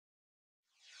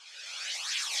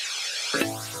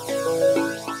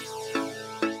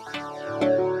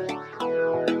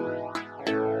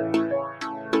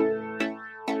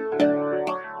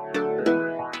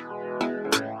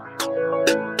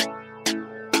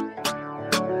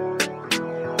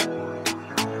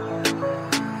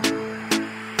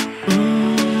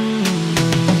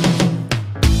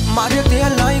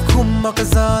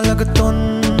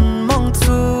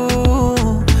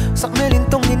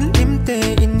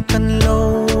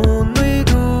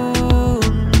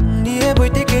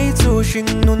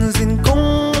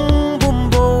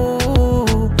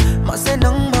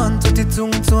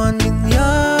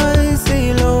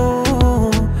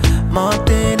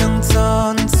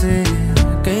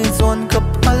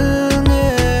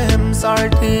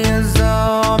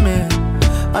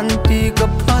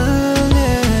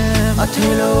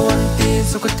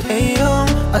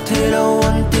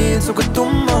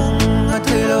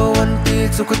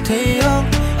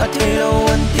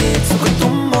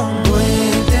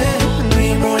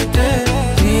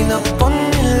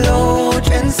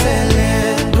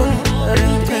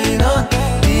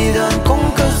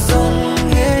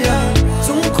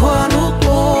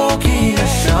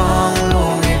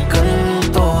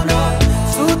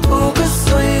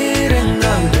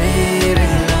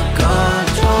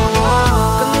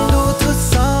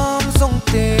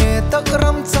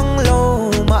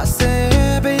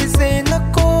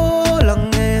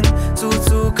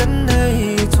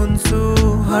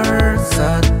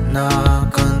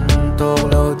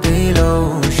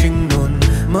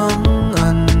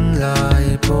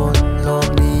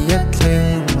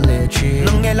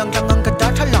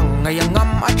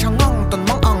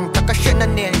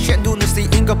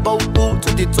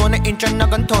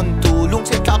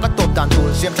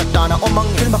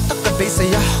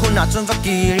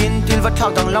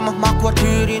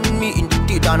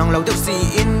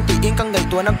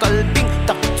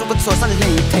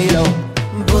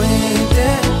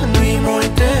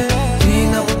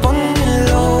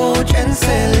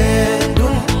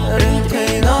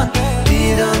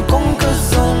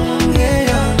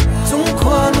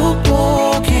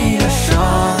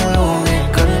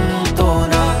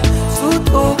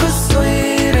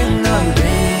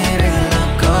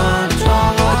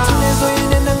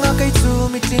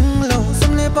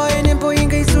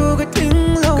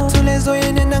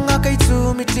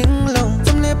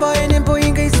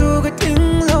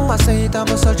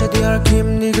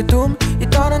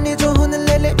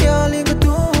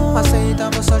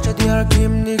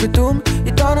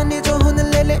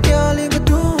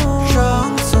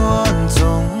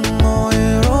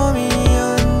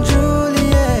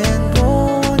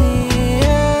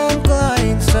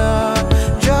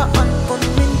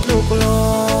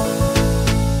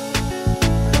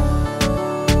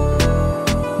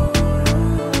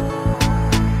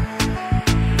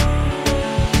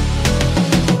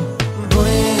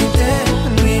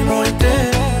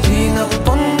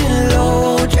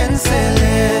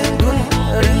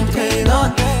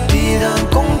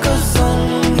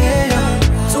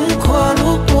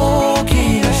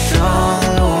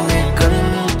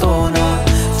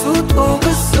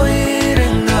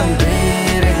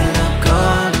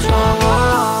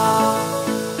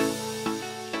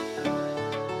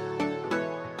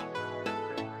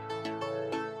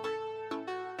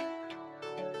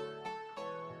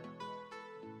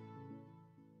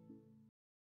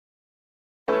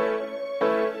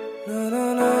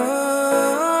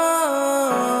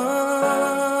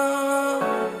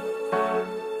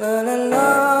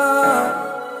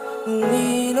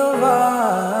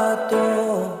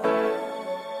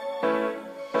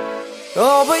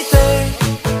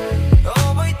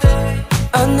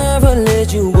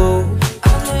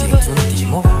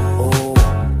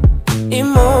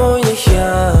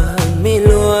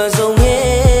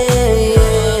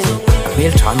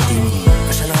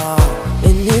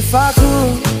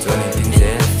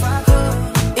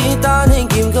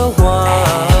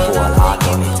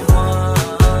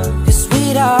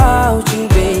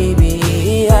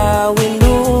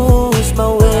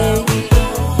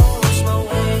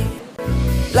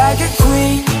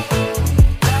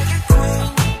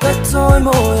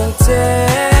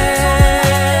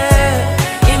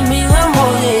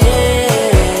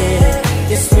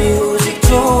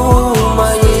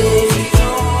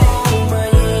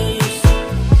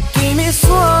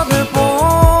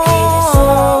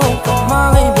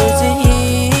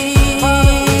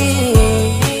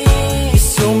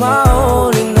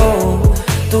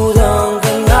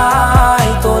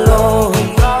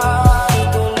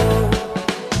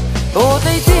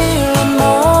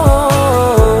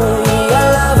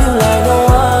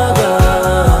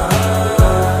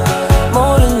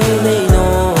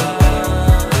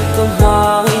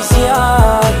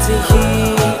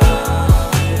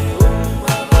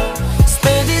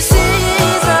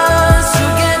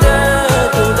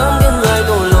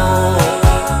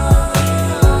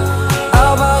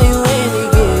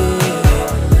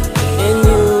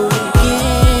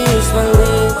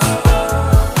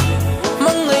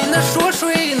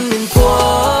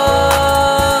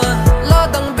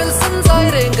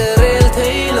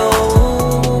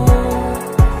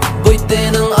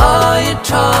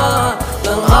cha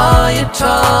lang ai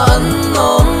cha an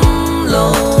nom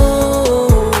lo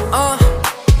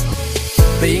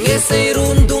bị nghe say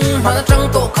run dung mà trăng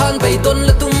tổ khan bay don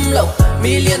là tum lâu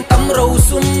million tam râu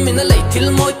sum mình lấy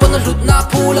thil môi pon rụt na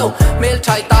phu lâu mel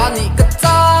chai ta ni cất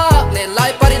cha lên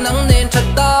lại pari nắng nên chặt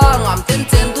ta ngam tên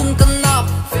chen tum cân nạp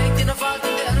fake tin pha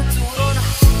tin để ăn chu ron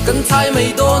cân chai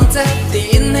mày don che ti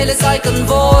in hay là sai cân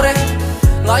vô re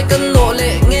ngài cân nổ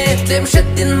lệ nghe đêm xét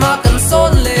tin mà cân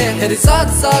son lệ heri sát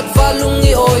sát và lung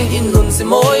nghi ôi in nun si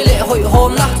môi lệ hội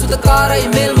hôm nát chu ta ca rai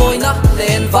mel môi nát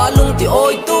lên và lung ti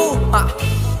ôi tu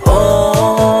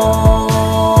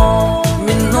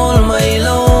min hol mai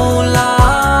lâu la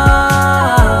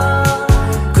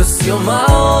cause you're my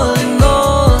all in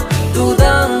all tu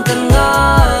đang cần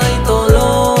ngai to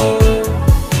lo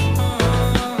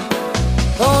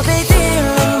oh they did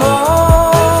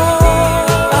more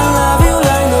I love you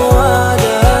like no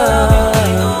other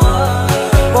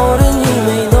more than you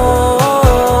may know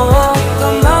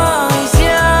come on is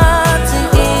yet to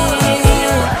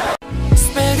eat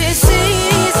spend this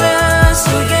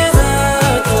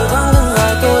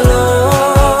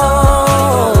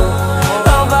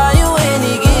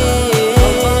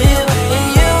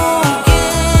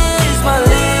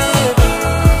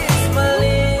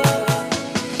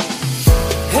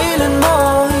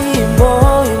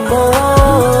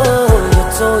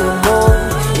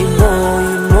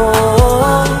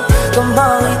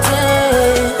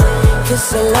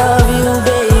I love you,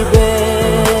 baby.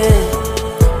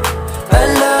 I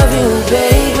love you,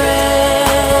 baby.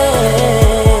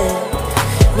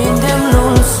 Min dem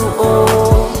non suo,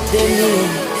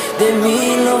 de mi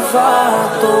lo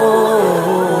fatto.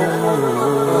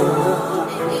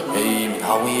 Hey, min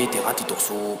hawi tiếng Anh thì tốt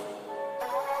số.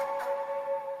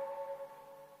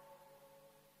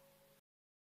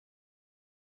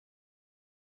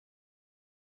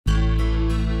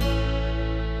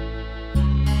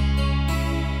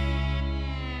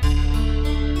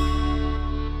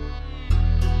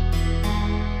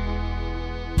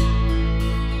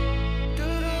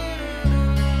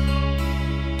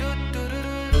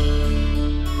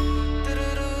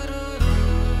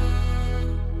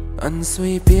 An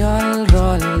suy bial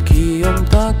ral khi om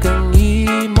ta càng nghi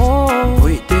mô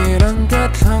vui tê răng kết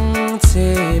thăng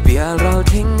chê bial ral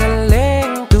thinh an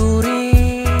leng tu ri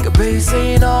cả bây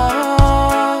say nó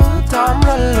tham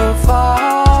ral lơ pha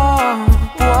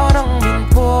quá răng min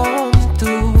pom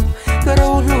tu cả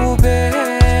đâu lu bê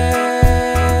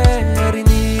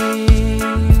rini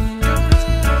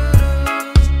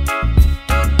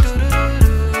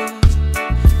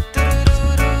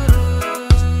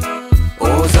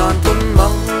ô gian tuân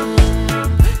măng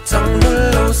chẳng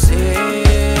luôn lâu xế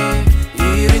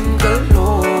irin cả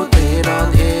lô tê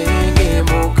đàn ê nghe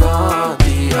mô ca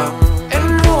đi hăng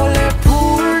em vô lệ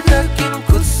phút đã kinh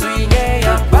cút suy nghe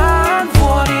à bán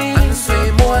vô đi anh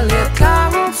suy mua lệ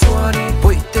thắng xua đi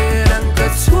bụi tê đàn cả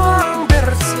chuang bê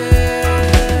rê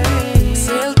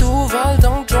sel tu val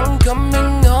đăng trong cầm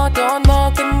mình ngã đàn mà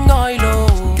cần ngài lô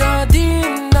cả đi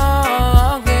na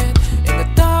nghe em ngã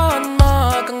đàn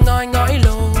mà cần ngài ngài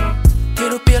lô thì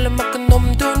lúc bia là mặc cần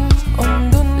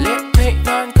ôm đun lệ thệ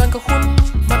đàn cần cả khun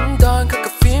bắn đàn cả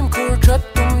phim kur chất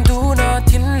tum du na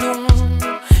thiên lung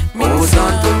ô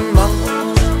gian tuân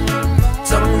măng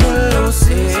chẳng luôn lâu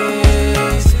xế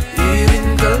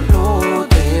irin cả lô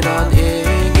tê đàn ê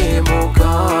nghe mô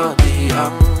ca đi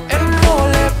hăng em vô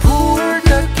lệ phút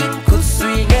đã kinh cút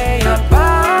suy nghe à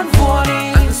bán vô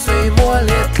đi anh suy mua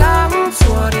lệ thắng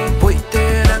xua đi bụi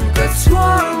tê đàn cả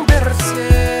chuang bê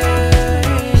rê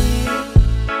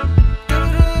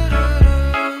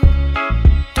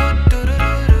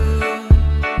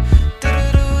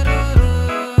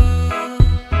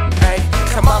hey,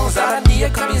 kamang zara dia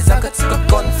kami zakat suka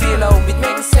konfilau mit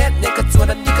meng set ne katsuan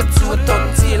ni katsuan ton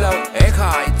tilau e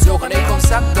khai jokan e kong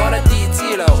sak dora di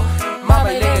tilau ma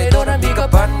bai le dora mi ka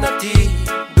ban na ti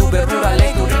du be ru la le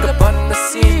du ri ka ban na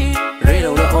si re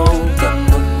lo la o kan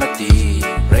nun na ti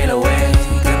re lo we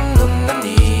kan nun na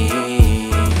ni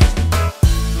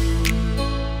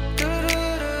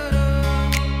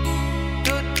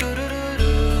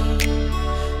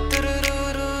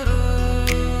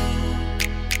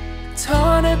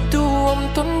Thar nếp tuom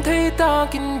tôn thấy ta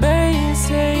kinh bay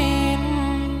sein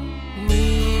ni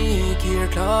kia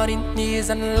klarin ni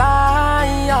zan lai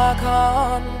a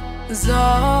khan za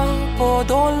po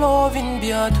do lovin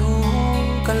bia thu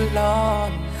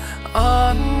kalan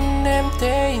an em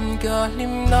te in ga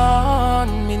lim nan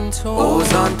min cho ô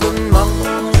gian tôn măng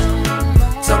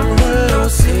chẳng luôn lâu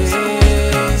xế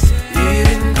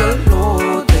irin cả lô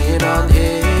tê đàn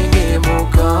ê nghe mô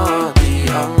ca đi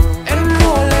hăng em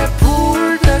vô lệ phút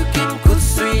đã kinh cút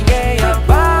suy nghe à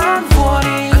bán vô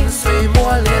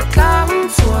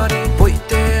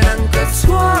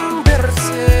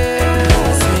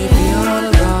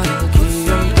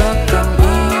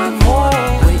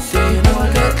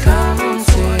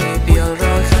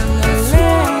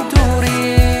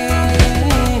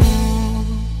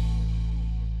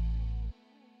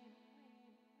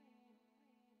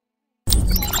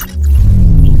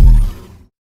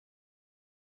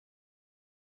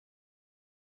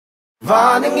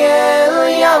Và nâng nghe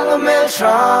yang mel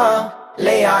tra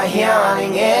lê a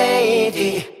hian nghe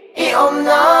đi I om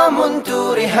na mun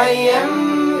tu ri hay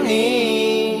em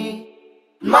ni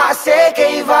ma se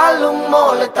cây va lung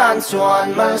mô la tan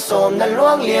xuan mal som na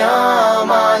luang lia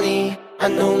ma ni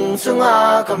anung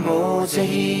sunga kamu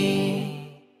chahi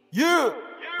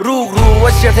ru wa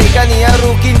sia thei ka nia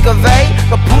ru kin ka vei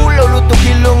ka phulo lu tu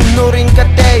hilung nurin ka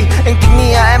tei eng tik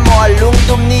nia em mo lung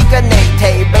tum ni ka nei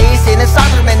thei bei se na sa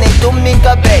me nei tum min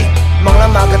ka bei mang la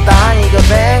ma ka ta ni ka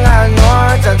ve ngal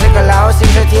nor chan se ka lao sim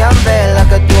se thiam ve la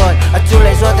ka tuan a chu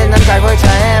le so te nan kai voi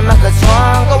cha em ma ka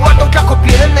swang ka wa tong ka ko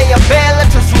pi nei ya ve la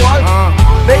cha zual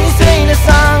bei se na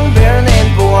sang ber nen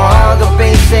bua ka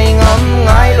bei se ngam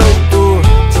ngai lo tu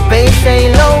chu bei se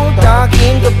lo ta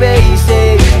kin ka bei se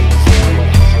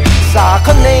sa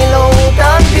con này lâu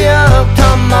tan biết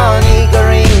thăm mà ni cái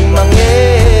ring mang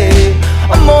nghe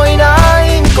môi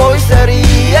nai coi sari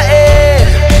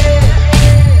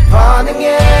và nâng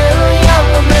nghe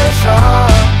yang mê sa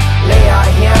lê a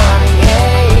hian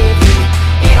nghe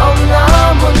đi om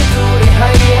na mun tu ri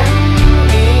hay em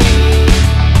ni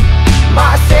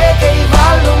mà sẽ cây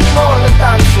vá lung mô là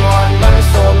tan xuan mà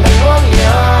sôm na luang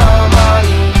ya ma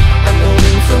ni anung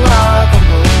sunga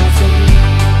kamu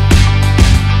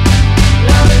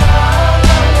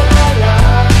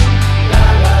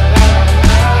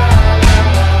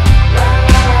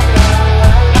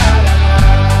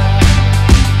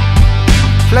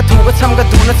la tu ka cham ka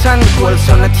tu na chan kual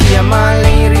so na thia ma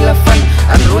lei ri la fan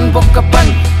an run bok ka pan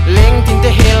leng tin te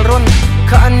hel ron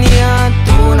ka ania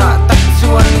tu na tak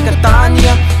chuan ka ta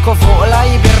nia ko vo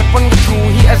lai ber pon ka thu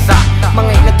hi aza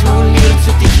mangai na thu lir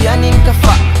chu ti hianin ka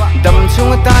fa dam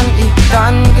chung tan I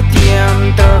tan ka tiam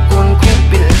tar kun khu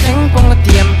pil theng pong ka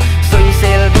tiam soi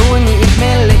sel do ni I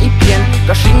mel le I pian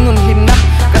ka hring nun him na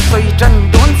ka soi tran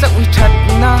don sa ui that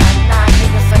na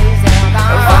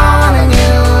va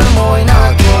ngel moi na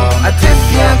a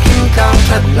tesia kim kang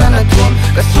that na tuam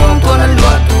ka suang to na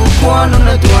lua tu kwa no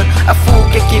na tuan a fu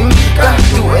ke kim ka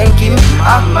tu en kim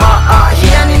a ma a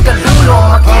hian in ka lu lo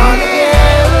ma kim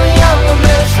yang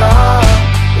me sa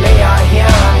le a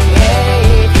hian nge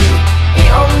di I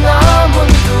om na mun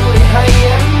tu ri hay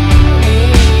em ni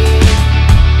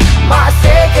ma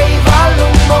se kai va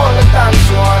lung mo la tan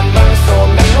suan mang som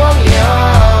na luang lia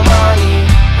ma ni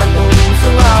anung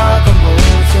sunga ka mo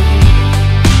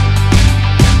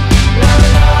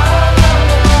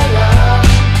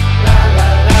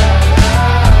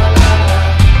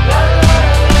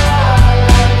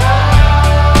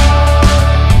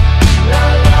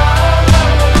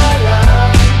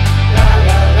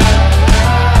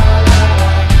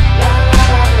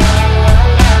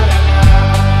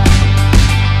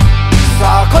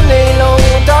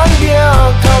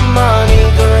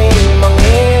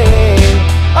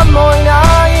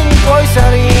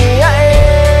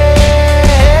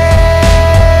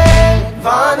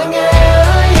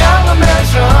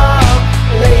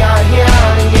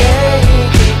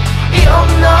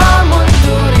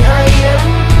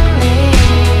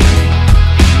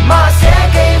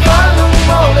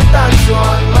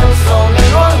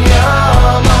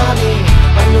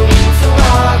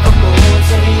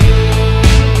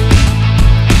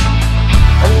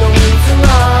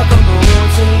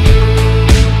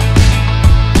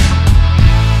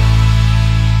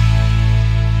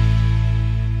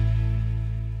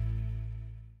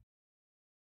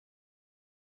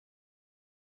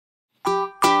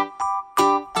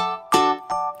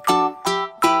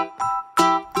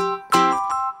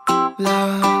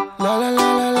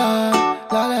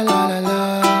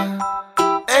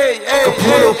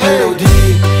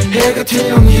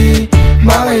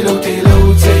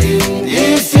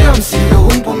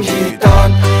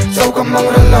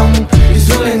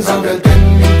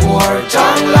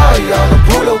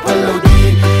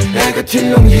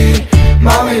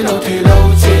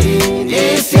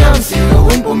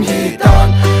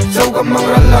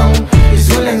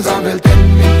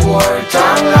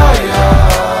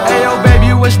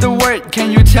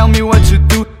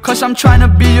I'm trying to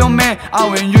be your man, I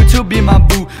want you to be my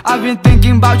boo. I've been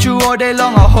thinking about you all day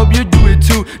long, I hope you do it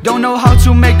too. Don't know how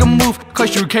to make a move,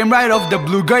 cause you came right off the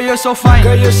blue. Girl, you're so fine,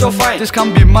 girl, you're so fine. This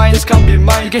can't be mine, this can't be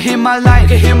mine. You can hit my line, you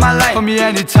can hit my line. Call me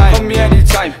anytime, call me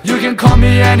anytime. You can call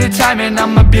me anytime and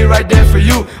I'ma be right there for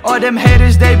you. All them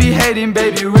haters, they be hating,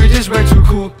 baby, we just way too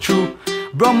cool, true.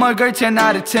 Bro, my girl 10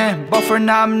 out of 10, but for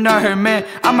now I'm not her man.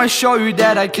 I'ma show you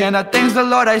that I can. I thanks the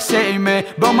Lord, I say amen.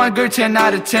 Bro, my girl 10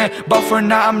 out of 10, but for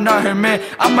now I'm not her man.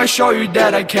 I'ma show you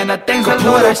that I can. I thanks the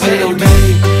Lord, I say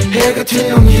amen. Hey, ka tin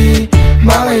long hi,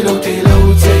 ma ngai lo te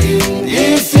lo chain.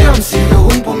 I siam si lo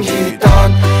un pum hi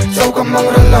tan. Zau ka mang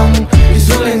ra lang, I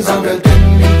zuleng zang bel ten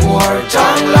min. puar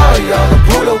chang la ya la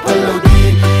pulo palo di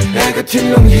e ka thin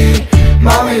long yi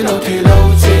ma mai lo the lo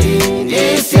chain e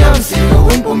siam si lo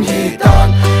un pum yi tan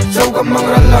zau ka mang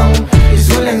ra lang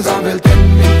izuleng za bel ten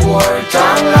mi puar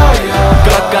chang la ya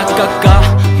ka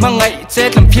mangai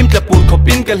chết làm phim tập bùn khẩu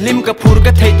pin cả lim cả phur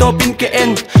cả thầy to pin cả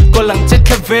en có lăng chết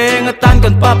cả về ngã tan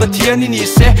gần pa bát thiên ni ni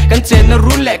se gần trên nó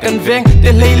run lẹ gần veng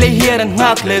để lấy hiền ăn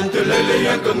ngạc lên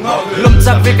lom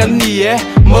chắc về gần ni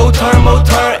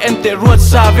motor em để ruột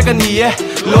xa về gần ni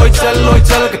lôi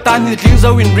chân cái tan ni tiếng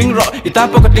dâu in ring rõ ít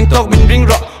tan bao cái tiếng tóc mình ring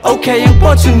rõ ok yang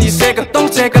po chun ni se cái tông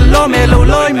che cái lo mẹ lâu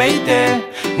lôi mấy đê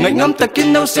ngày ngắm ta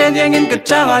kinh đâu sen yang in cái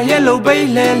trang à he lâu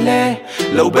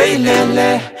bay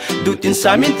lê đủ tin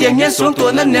sa min tiếng nhén xuống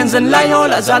tua nan nén dần lai ho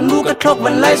là dàn mu cái thóc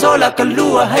vẫn lai do là cái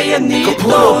lúa hay anh ni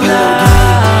to na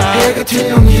he cái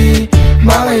thiên long yi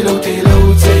mang ai lâu thì lâu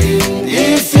chain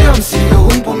ý siam si lâu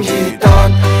un pum yi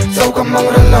tan dâu cầm mang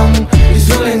ra lòng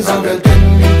izuleng za bel ten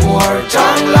min puar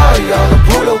chang la ya la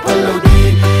pulo palo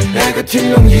di he cái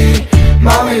thiên long yi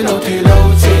mang ai lâu thì lâu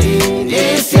chain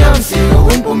ý siam si lâu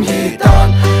un pum yi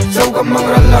tan dâu cầm mang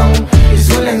ra lòng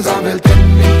izuleng za bel ten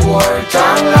min puar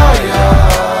chang la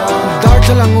ya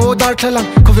dar thalang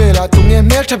kovela tunge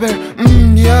mel chaber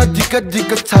ya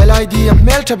dikat chai lai di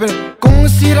mel chaber kong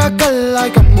sira kal lai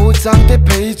ka mu chang te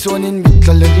pei chonin mit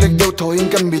la lek deu thoin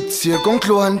ka mit sir kong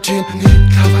tluan thin ni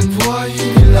thavan voi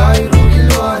ni lai ro ki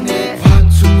loane phat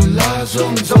chu la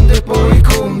zong te poi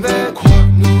khum ve khwa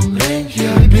nu reng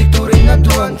hian victory na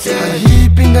duan che hi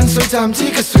pingan soi cham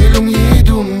chi ka sui lung yi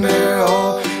dum me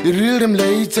o ril rem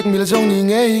lei chak mil zong ni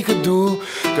ngei ka du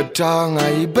ka tang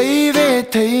ai bei ve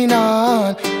thei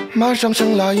nan ma sam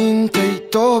sang la in thei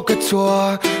to ka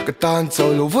chua ka tan chau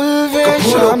lo vul ve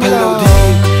sham la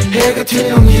he ka thiên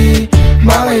long yi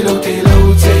ma ai lo te lo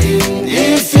chain i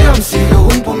siam si lo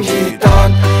un pum yi tan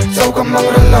chau ka mang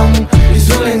ra lang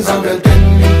izuleng za bel ten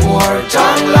min puar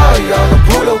chang la ya la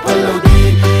pulo palo di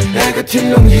he ka thiên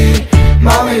long yi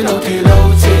ma ai lo te lo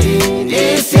chain i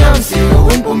siam si lo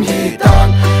un pum yi tan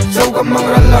chau ka mang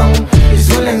ra lang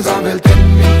izuleng za bel ten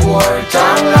min puar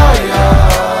chang la ya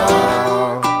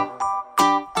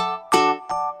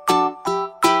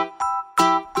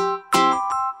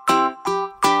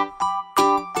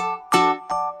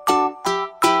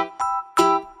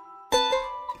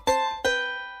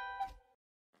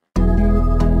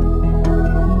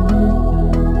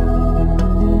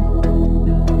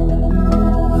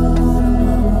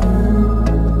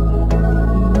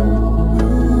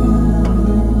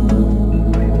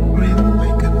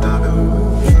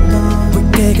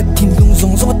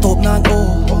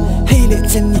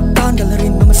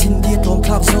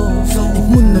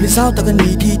sao ta kan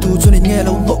ni di tu chun nge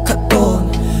lo no khat ton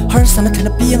har sana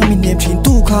thena piang min nem thin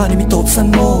tu kha ni mi top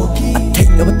san mo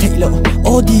at thei lo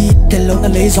o di tel lo na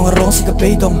le zong rong si ka pe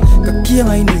dong ka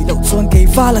kiang ai ni lo chon ke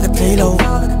va la ka thei lo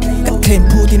ka them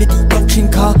pu ti ni ti kok thin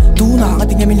kha tu na nga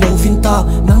ti nge min lo fin ta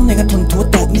nang ne ka thon thu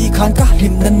top ni khan ka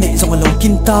him nan ne zong lo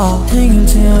kin ta thing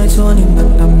che ai chon in nan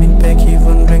lam min pe ki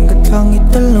von reng ka thang i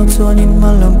tel lo chon in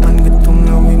ma lam pan ka tum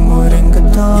lo mi mo reng ka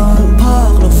ta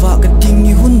phak lo fa ka ting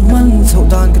ni hun man chau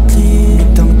dan ka thi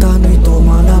tang ta noi to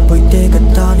ma la poi te ka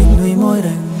ta ni noi moi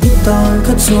reng tan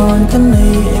ka chuan kan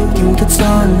nei em kim ka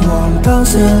chan huam tang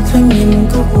sel thleng in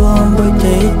ka huam boi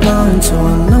te tan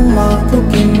chuan nang ma ko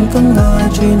kim ka ngai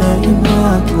chi na in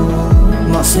ma ko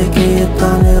ma se ke ta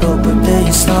ne ro boi te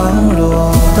sang lo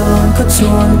tan ka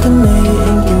chuan kan nei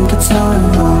em kim ka chan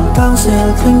huam tang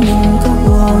sel thleng in ka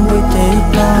huam boi te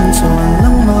tan chuan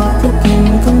nang ma ko kim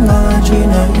ka ngai chi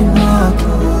na in ma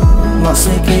ko ma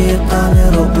se ke ta ne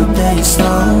ro boi te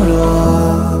sang lo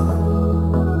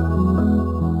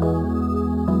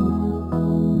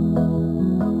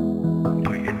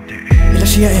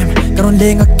chia em karon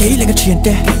lenga ke lenga chien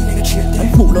te an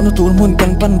mu lo no tur mun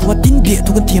kan pan ruwa tin bia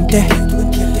tu kan thiam te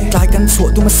tai kan suwa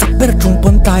tu ma sak ber trung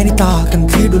pon tai ni ta kan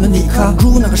khi du na ni kha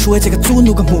ru na ka shwe che ka chu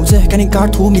nu ka mu che kan in kar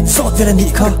thu min sot vera ni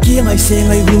kha kiang ai se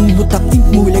ngai rung lu tak tin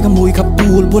mui le ka mui kha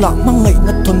pul bula mang ngai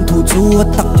na thon thu chu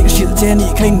tak ti ka shil che ni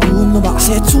khain ru no ba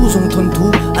se chu jong thon thu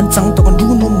an chang to kan ru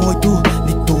no moi tu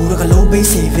ni tu ra ka lo be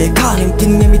se ve kha ning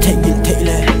tin me mi thei min thei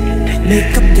le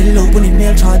make up the low when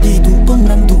email cha di tu pon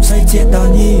nan tu sai che da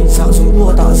ni sa su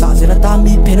lo ta sa se la ta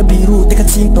mi pe na bi ru te ka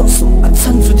chim to su an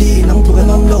san su di nang tu ga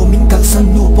nom lo min ka san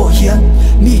nu po hian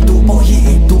mi tu po hi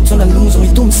tu cho la lung zo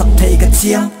tum sak thei ka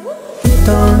chiang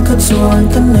tan ka chuan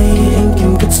kan nei em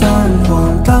kim ka chan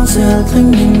huam tang sel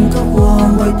thleng in ka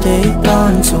huam boi te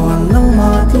tan chuan nang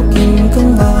ma tu kim ka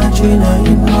nga chi na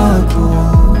in ma ko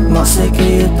ma se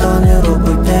ke ta ne ro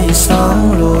boi te sang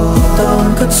lo tan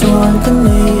ka chuan kan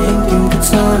nei em kim ka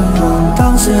chan huam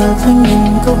tang sel thleng in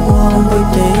ka huam boi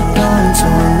te tan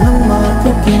chuan nang ma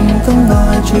tu kim tung na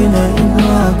chui na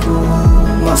inwa ko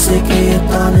ma se ke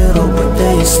ta ne ro pa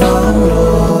te sang lo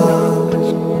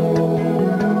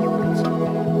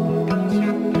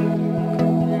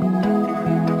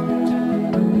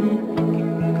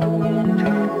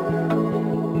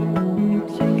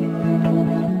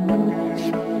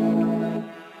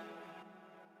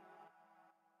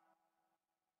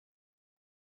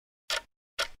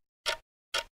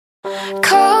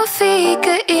Coffee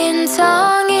ka in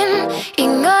tangin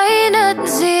ingay na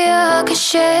zia ka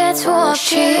she tuak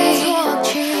chi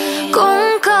kung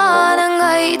ka na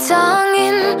ngay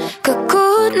tangin ka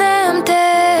good nam te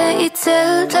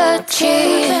itel ta chi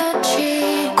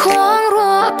kwang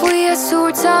rua puya sur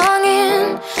tangin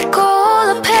ko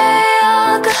la pe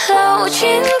ka lau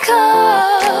chin ka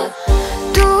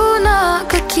tu na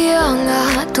ka kia nga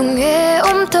tung e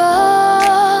to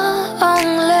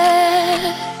ang le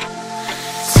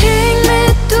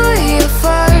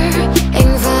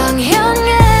anh vàng hiên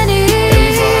nghe đi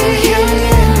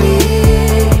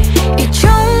i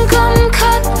trong căm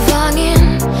khát vàng yên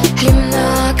lim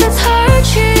na cái thar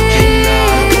chi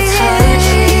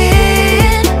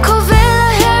có vẻ là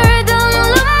her đằng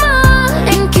lắm mà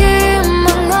anh kia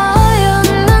mà ngói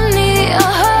anh năn nỉ ở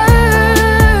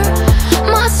her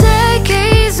mà sẽ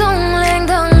kỹ dùng lên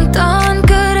đằng tan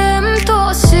cứ đêm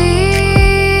to xí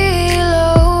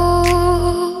lâu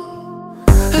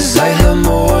dài hơn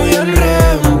môi anh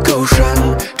rem câu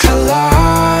rằng trả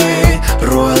lại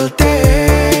rồi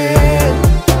tên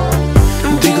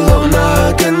đi lâu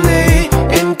na cái này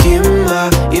em kiếm mà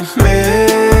im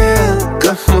mến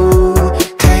cả mù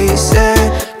thấy sẽ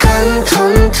cắn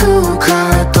thon thu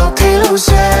cả tóc thấy lâu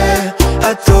sẽ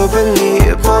à tôi vẫn nghĩ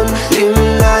bon lim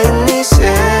lại ní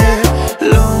sẽ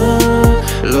lung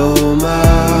lô mà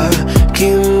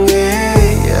kim nghe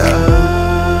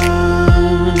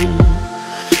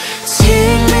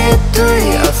tôi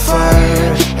ở phai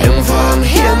em vàng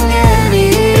hiên nghe đi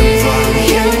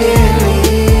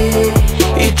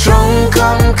i trong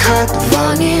căm khát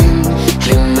vàng in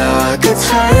lim na cái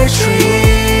thar chi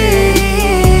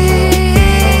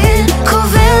có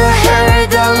vẻ là her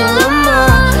đằng lắm mà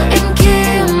anh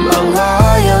kim bằng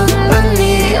ai anh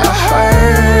đi ở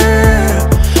her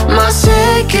mà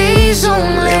sẽ kỹ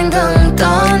dùng lên đằng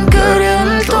tan cứ đêm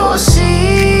to xí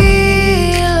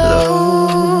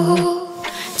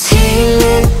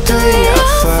tôi ở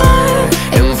phai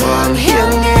em vàng hiên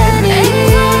nghe đi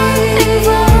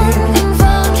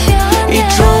i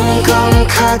trong căm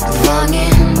khát vàng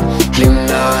in lim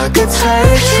na cái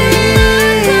thar chi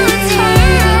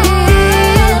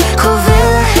có vẻ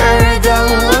là her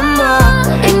đằng lắm mà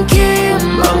anh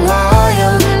kim bằng ai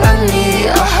anh đi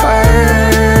ở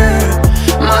her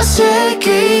mà sẽ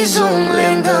kỹ dùng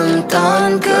lên đằng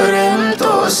tan cứ đêm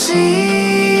to xí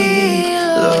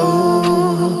lâu.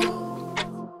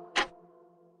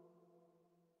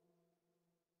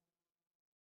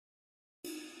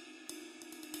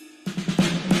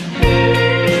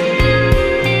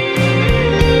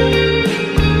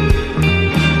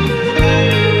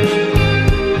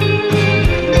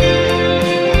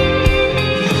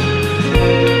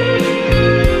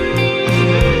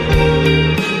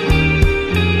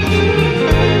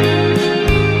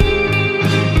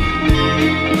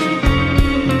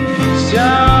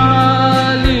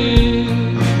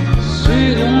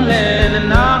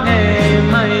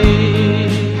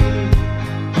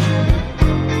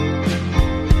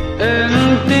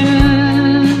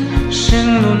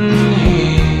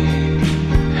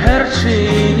 Hãy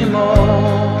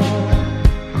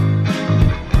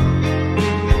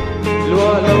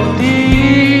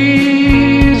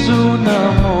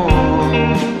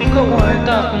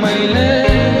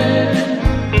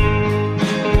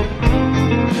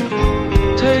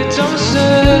subscribe cho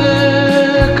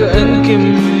kênh Ghiền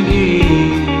Mì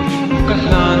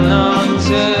Gõ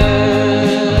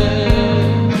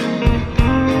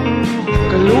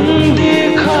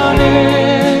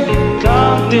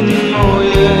để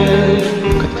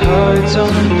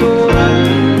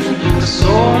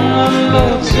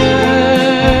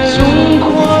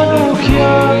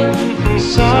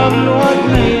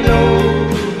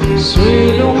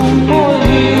không bỏ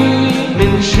lỡ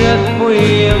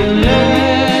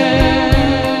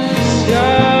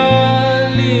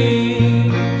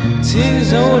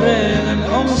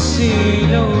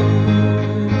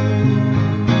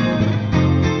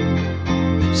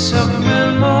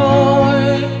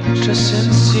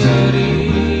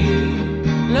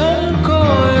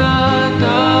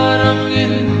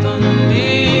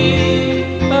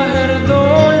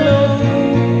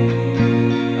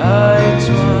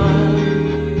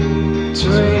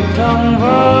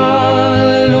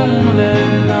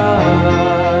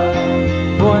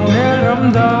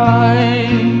ram dai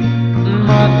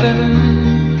mà tên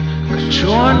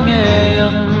chuan nghe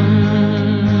âm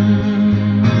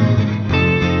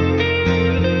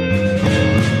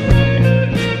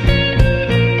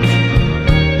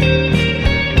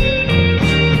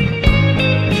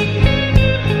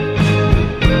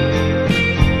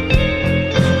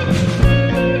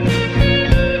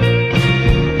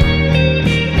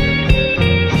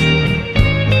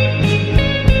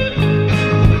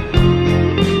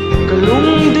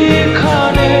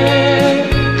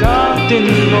tin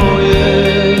ngồi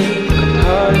cả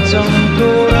thar trong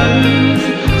turan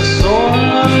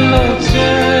song an lo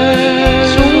che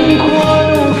chung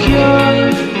khoan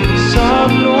khian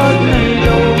sab loat nei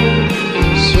lo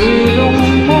suy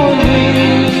lung môi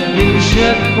nhìn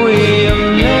chết quỳ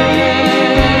âm le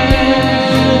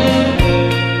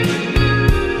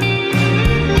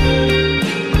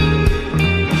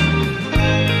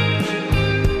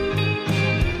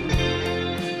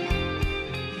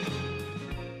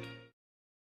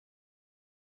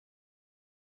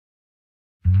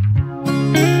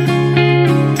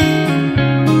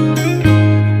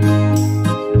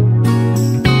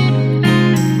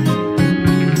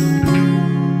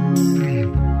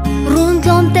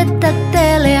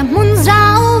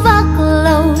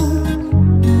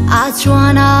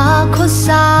Chuana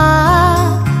khosa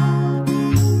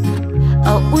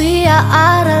a uya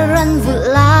ara ran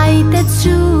vulai te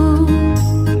chu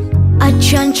a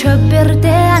chan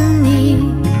chaperte ani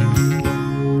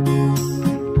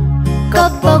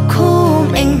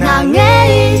kapakhum eng na nge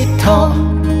tho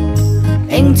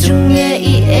eng chung nge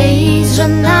I ei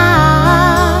zona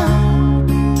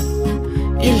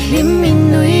ilhim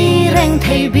minui reng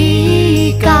thei bi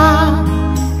ka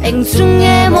eng chung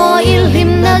nge mo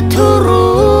ilhim na thuru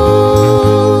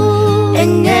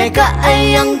eng nge ka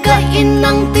ayang ka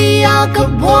inang tia ka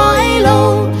boy lo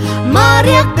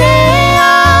mariak te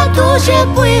a tu she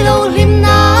pui lo lim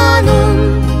na num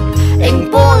eng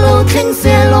polo thing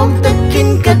se lom takin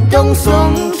ka dong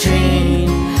song chi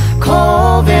kho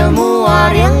vel mu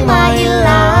ariang mai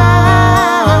la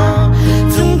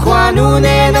chung kwa nu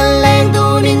ne na leng tu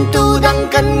nin tu dang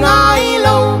kan ngai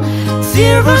lo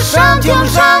silver sang thiam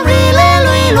sang ri le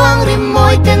lui luang rim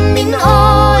moi ten min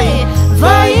oi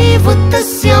vai vut ta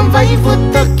siam vai vut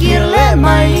ta kir le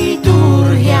mai tur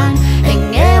hian eng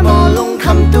e mo lung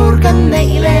kham tur kan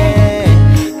nei le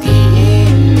ti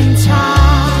in cha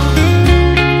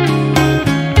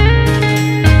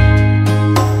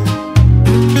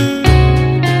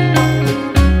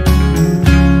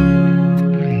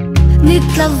nit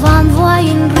la van voi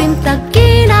in rim ta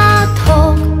kina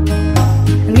thok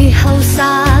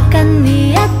sa kan ni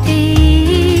ati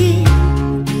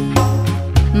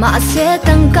ma se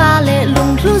tang ka le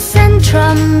lung lu sen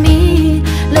tram mi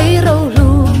lấy râu lu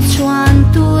chuan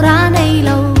tu ra nei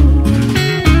lo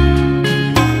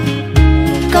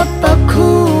cấp bậc khu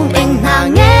eng na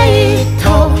nghe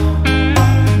tho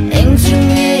eng chung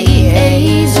nghe I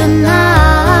ei zona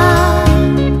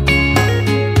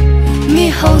mi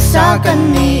hậu sa kan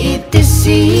ni ti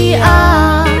si a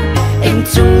eng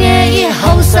chung nghe I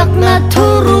hậu sắc na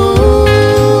thuru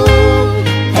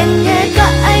eng nghe ka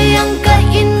ayang ka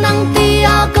inang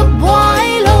tia ka boy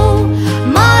lo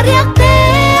mariak te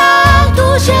a tu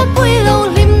she pui lo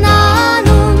lim na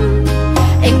num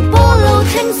eng polo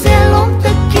theng se lom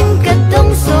takin ka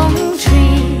dong song chi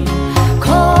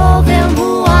kho vel mu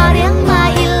ariang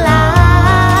mai la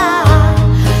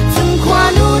chung kwa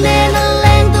nu ne na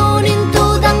leng tu nin tu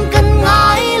dang kan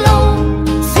ngai lo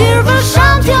silver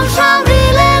sang thiam sang ri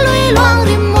le lui luang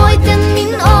rim moi ten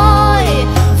min oi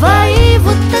vai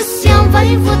vut ta siam vai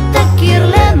vut ta kir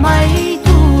le mai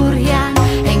tur hian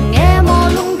eng e mo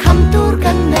lung kham tur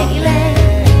kan nei le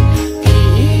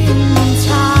tin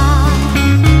cha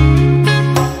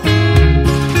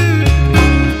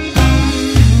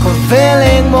ko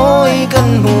veleng moi kan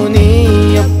mu ni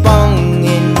apang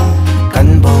in kan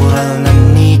boral nan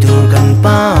ni tur kan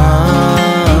pa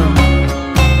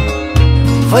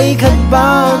vai khat ba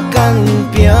kan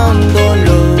piam do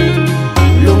lo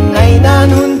lung ngai nan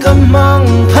hun kam mang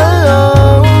phalo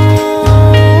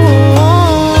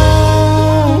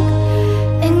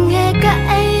eng nghe ka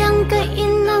ayang ka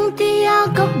inang tia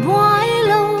ka boy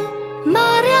lo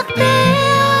mariak te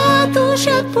a tu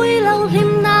she pui lo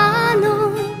lim na nu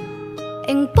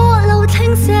eng po lo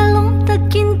theng se lom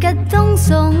takin ka dong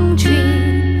song chi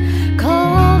kho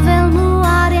vel mu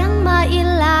ariang ma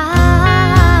ila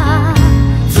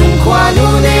chung kwa nu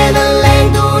ne na leng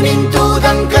tu nin tu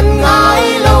dang kan ngai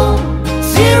lo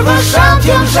silver sang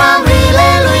thiam sang ri le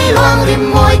lui luang rim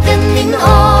moi ten min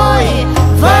oi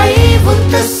vai vut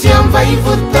ta siam vai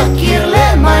vut ta kir le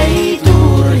mai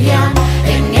tur hian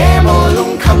eng e mo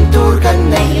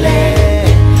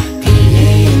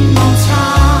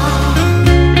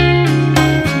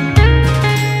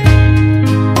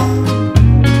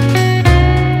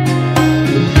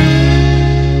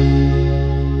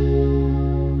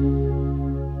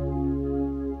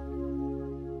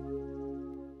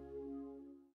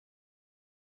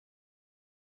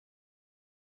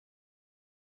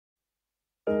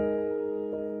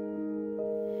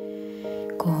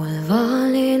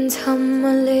thăm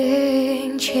mà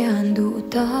lên chian đủ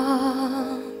ta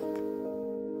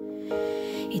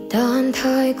itan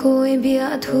thai koi bia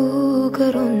thu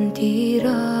karon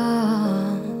tira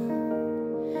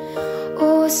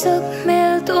o sak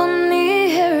mel ton ni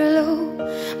hello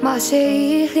ma se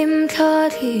lim kha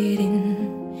thirin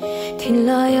thin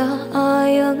la ya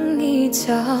ayang ni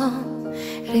cha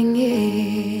renge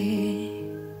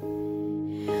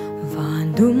van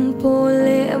dum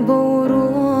pole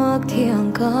boruak thiang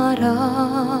kara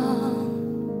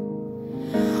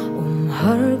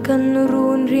har kan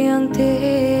run riang te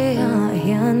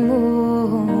hian mo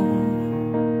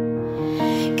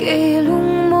ke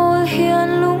lung mol hian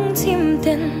lung chim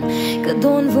ten ka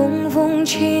don vong vong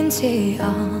chin che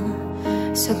a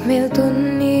sak mel ton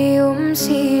ni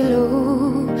si lo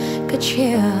ka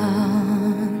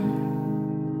chian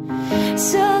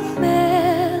sak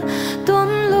mel ton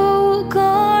lo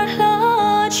kar la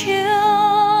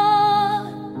chian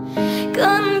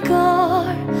kan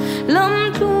kar lam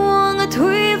tuang a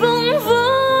thui vong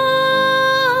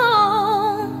vong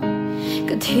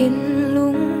ka thin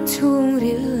lung chung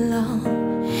ril la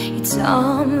I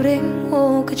cham reng o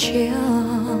ka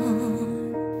chian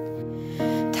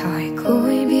thai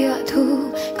koi bia thu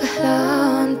ka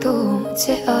lan to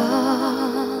che a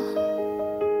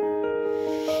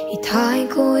I thai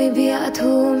koi bia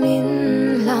thu min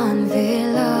lan ve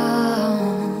la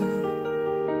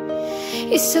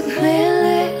I sak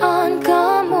mele an ka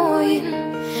moin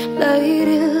lai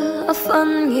ril a fan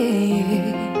nge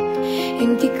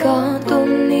in ti ka ton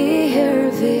ni her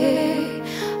ve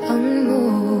ang mo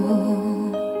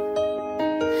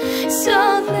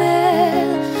sak mel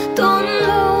ton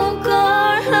lo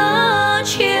kar la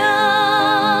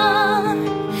chian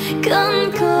kan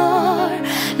kar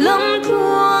lam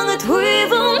tuang a thui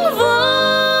vong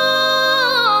vong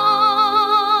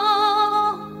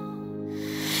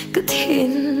ka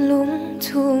thin lung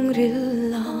chung ril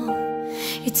la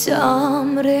I cham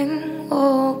reng o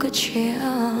ka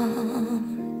chian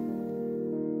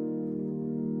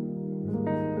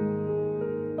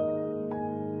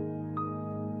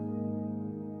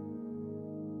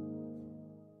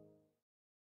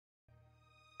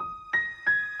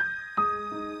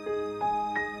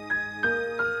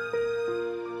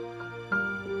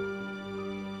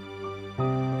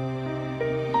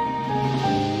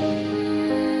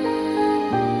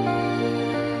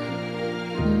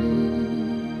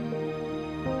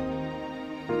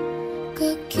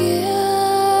Kaki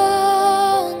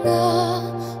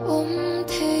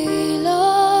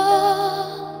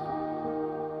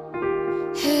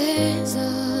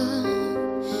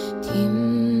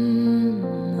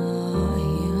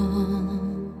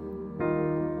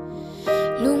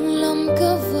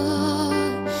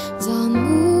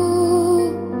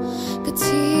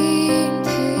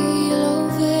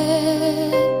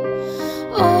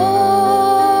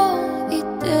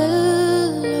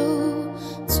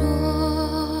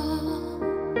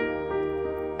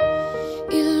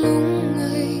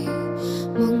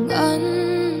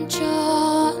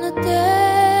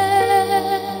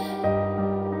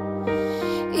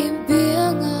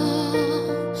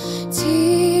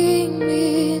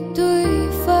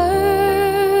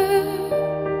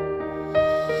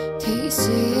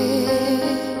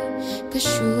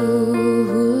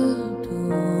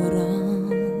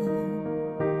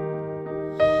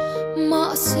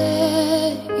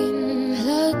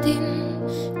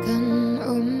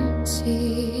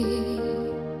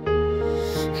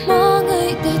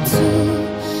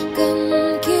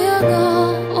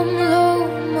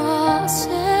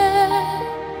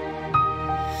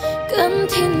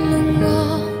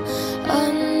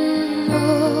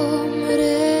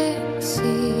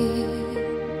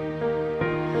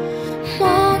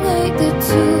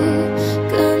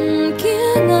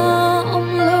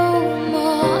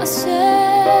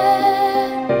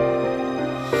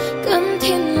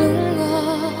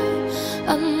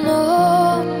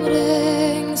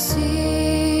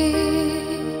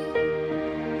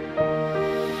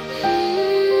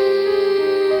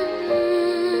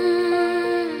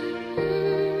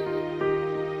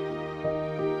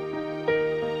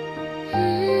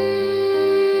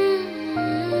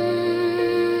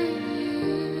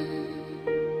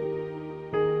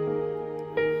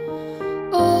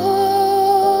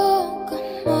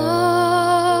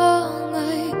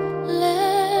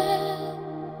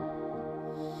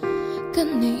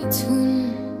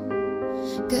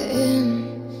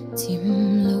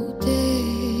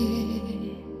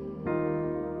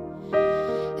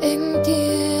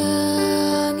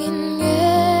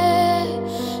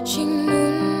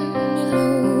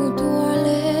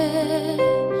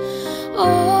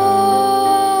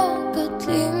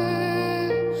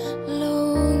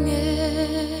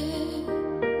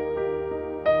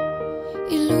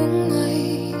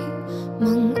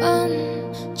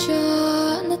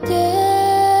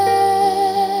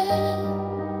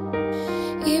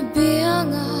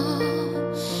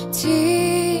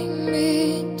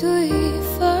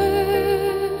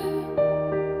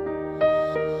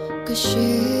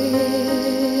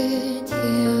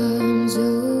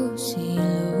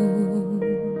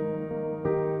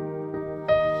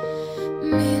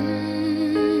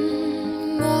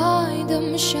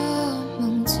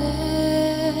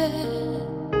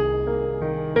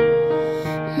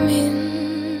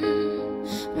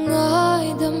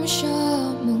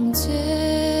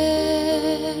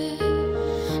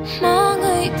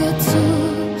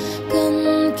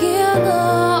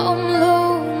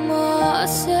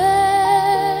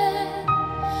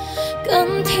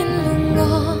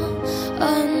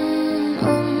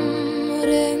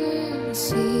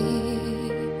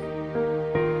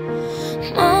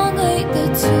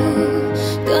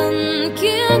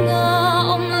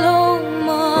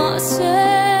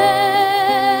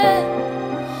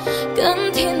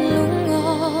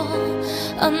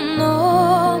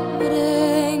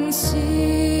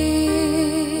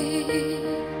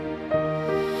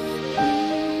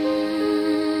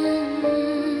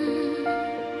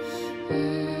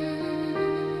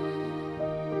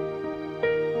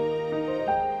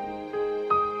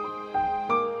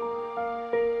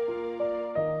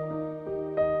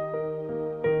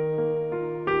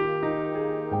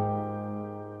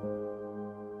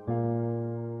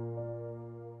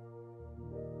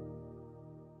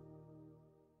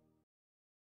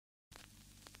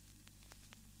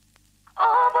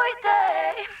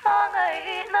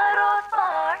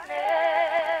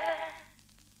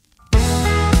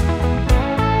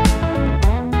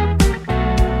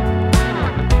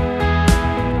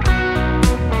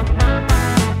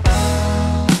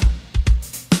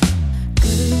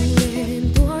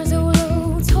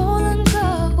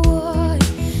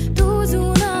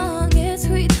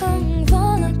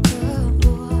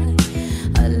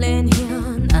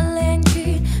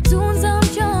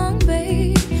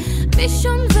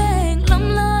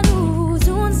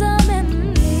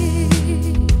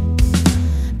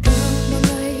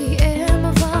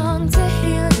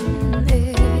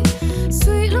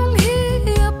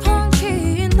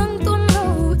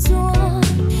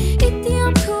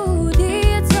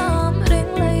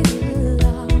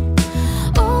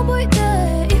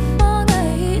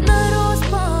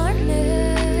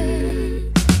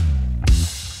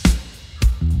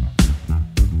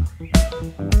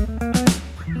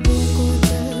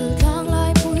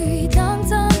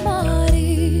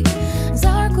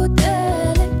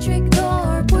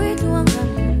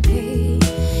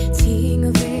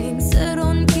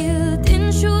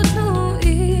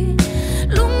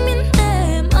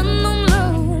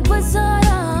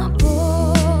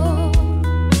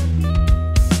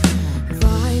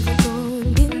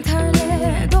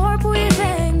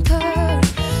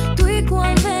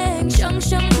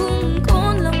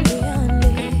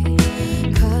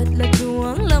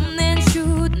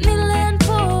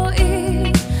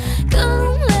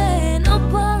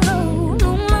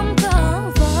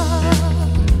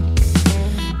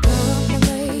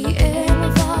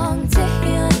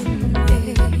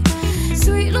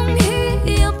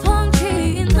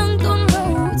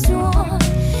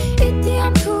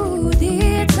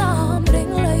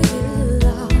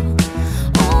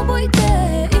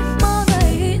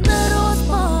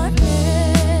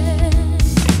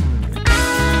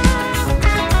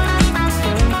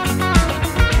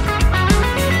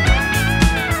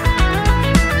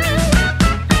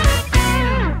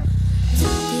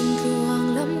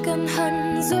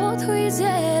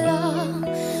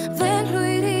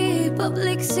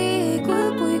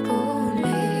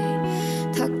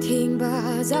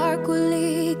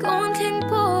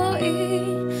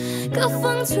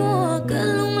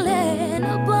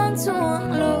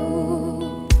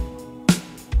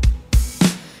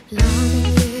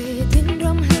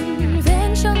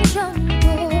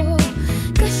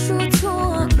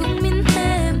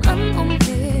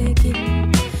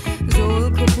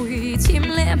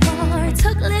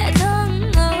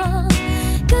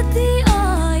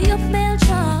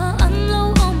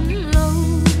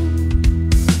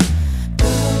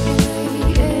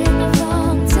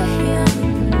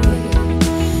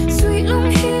Sweet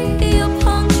long hi, a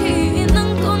pong chi,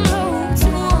 nang con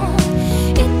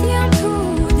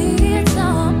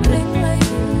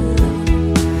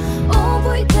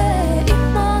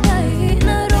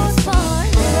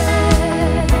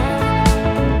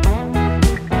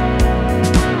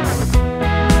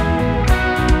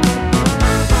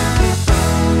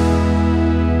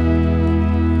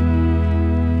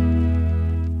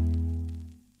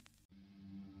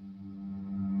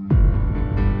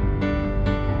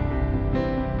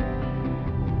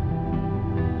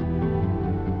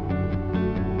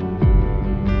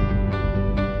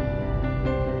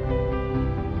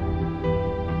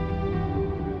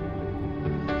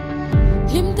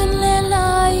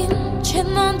chen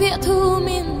non bia thu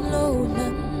min lâu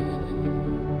lần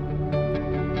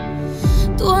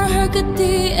tua her cái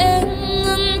ti em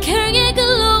ngân kher nghe cái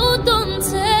lâu tôn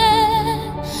thế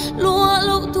lúa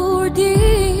lâu tour đi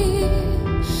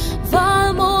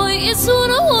và môi isu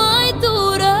nó hoài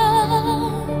tu ra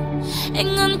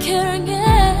anh ngân kher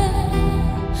nghe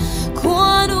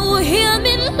qua nu hiền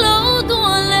min lâu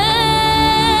tua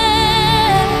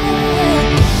lên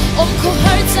om ko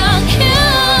har tang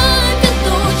hiền cái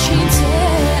tu chi thế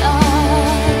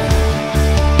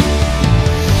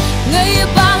ngày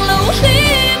bang lâu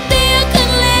lim tia cần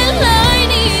lên lại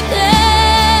đi thế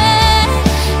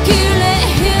kia lệ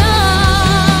hiền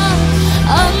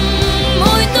ăn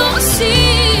môi tô xì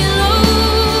lâu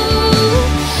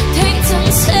thấy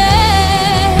chẳng sẽ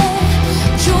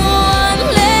chuan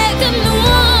lệ cầm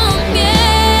nuông nghe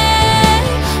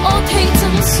ô thấy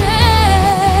chẳng sẽ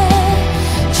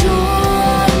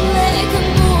chuan lệ cầm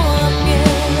nuông nghe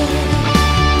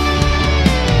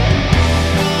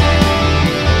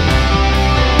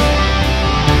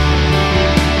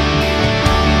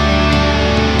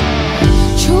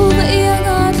chú vậy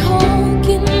ngã thó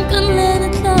kín cơn lên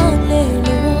thla lệ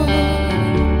lúa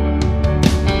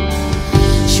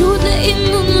chú để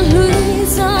in nun lưới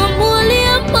ra mua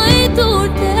liếm mấy tu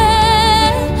thế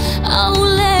áo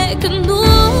lệ cầm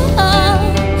nuông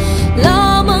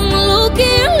là bằng lũ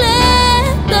kia lệ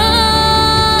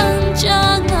tan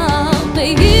cha ngà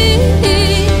bay ghi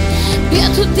biết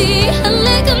thu đi hắn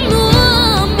lệ cầm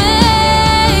nuông mê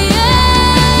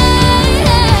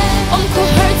ông có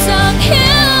hơi chẳng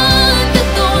hiền cái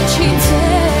tôn chi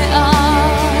thế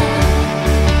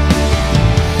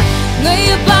ngày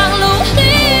bang lâu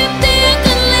lim tia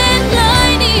cần lên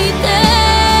lại đi thế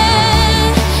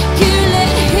kia lệ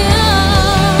hiền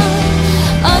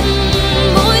ăn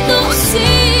môi tô xì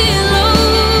lâu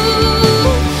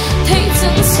thấy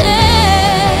chẳng sẽ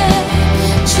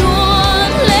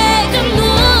chuan lệ cầm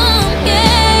nuông nghe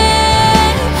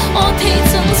ô thấy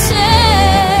chẳng sẽ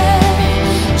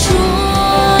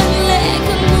chuan lệ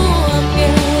cầm nuông nghe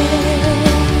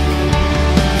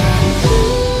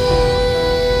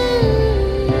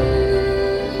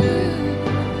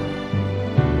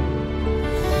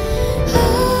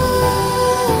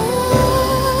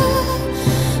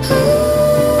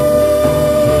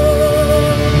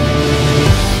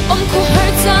ông có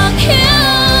hơi chẳng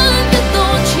hiền cái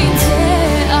tôn chi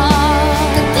thế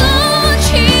cái tôn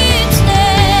chi thế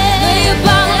ngày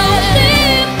bang lâu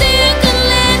lim tia cần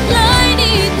lên lại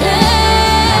đi thế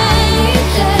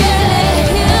kia lệ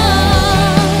hiền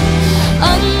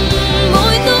ăn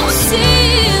môi tô xì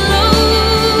lâu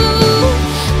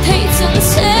thấy chẳng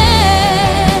sẽ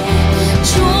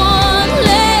chuan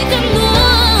lệ cầm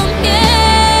nuông nghe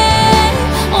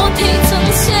ô thấy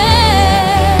chẳng sẽ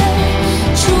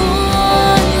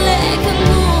chuan lệ cầm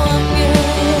nuông nghe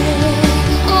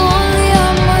ô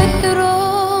liam mai ro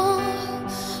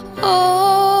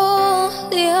ô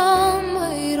liam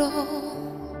mai ro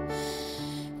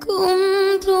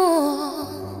cũng tua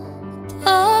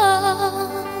ta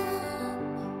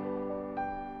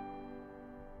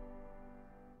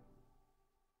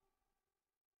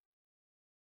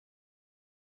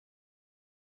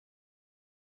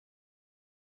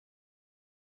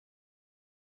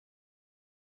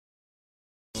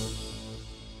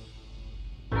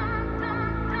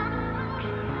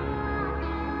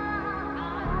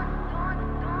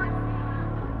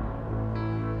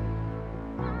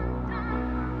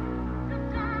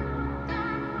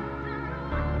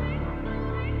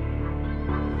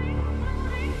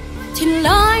thì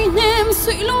lại nem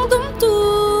suy lòng tấm tu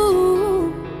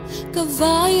cả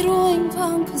vai rồi anh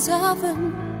vang cả giá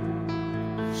vân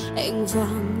anh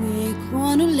vang nghe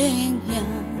qua nó lên nhà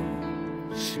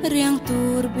riêng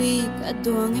tur bi cả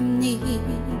tuang em ni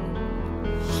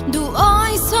đủ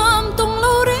ai sam tung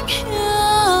lâu reng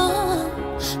ha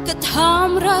cả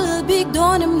tham ra big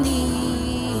don em ni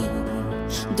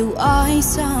đủ ai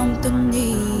sam tung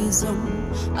ni zong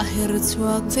a her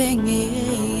chuak ve nghe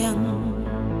yang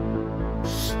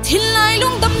thì lại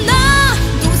lung tâm na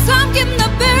đủ sam kim na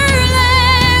berle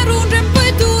run rem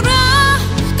pui tu ra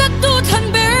cắt tu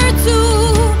thân ber tu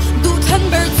đủ thân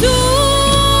ber tu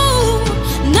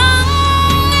nang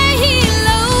hi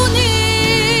lâu ni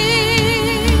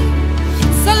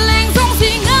sa leng song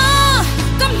si nga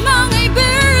kam mang ai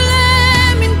berle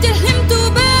min te him tu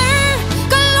ber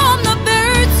kalom na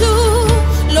ber tu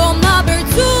lom na ber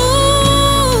tu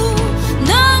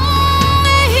nang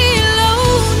hi lâu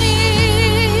ni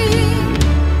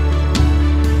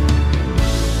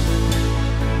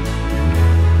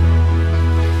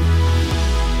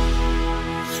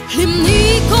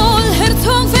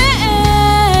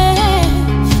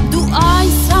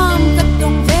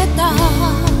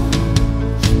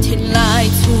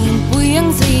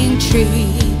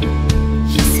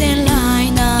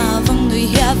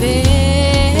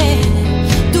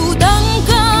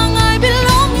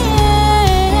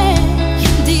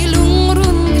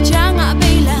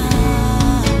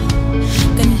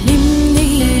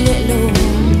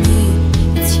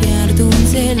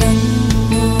sẽ lần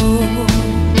một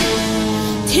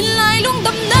thiên lai lung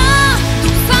tâm na tu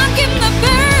sáng kim na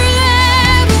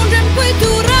berle run ren quay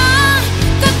tu ra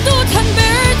cắt tu thân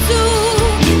ber tu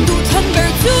thân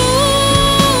ber tu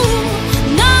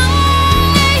nắng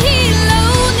nghe hi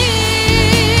lâu ni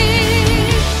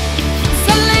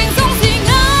sa leng song si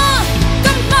nga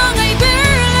cắm ba ngày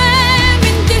berle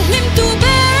min ti lim tu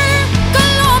ber ka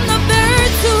lom na ber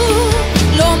tu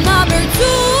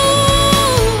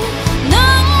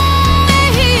nắng nghe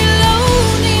hi lâu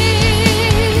ni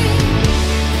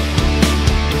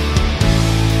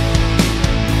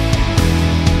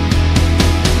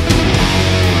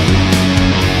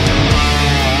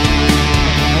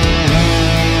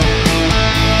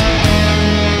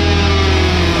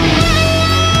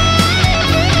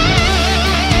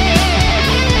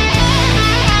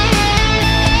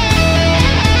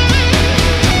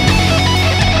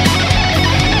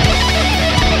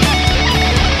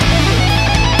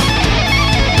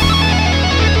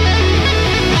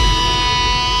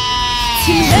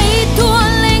chim bay tua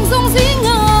lên sông dĩ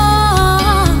ngờ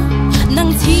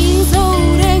nắng chiên dâu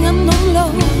để ngắm nóng lâu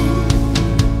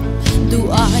du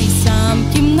ai sam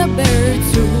kim na ber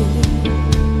tu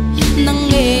nắng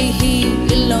nghe hi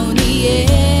lâu ni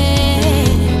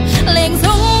lên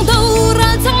sông đâu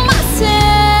ra chẳng mắt xe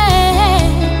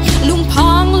lung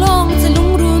phang long sẽ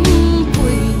lung run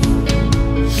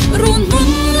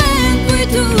lên quỳ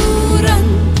tu ran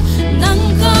nắng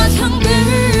ca chẳng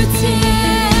ber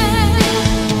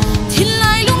thiên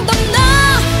lai lung tâm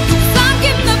na tu sáng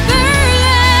kim na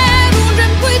berle run ren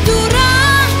quay tu ra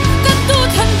cắt tu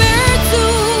thân ber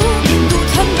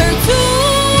tu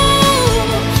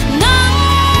nắng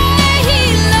nghe hi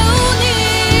lâu ni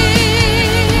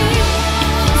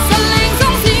sa leng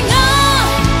song si nga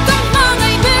cắm ba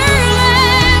ngày berle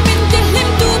min ti lim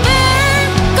tu ber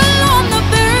ka lom na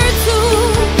ber tu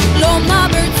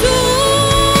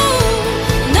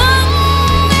nắng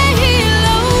nghe hi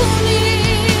lâu ni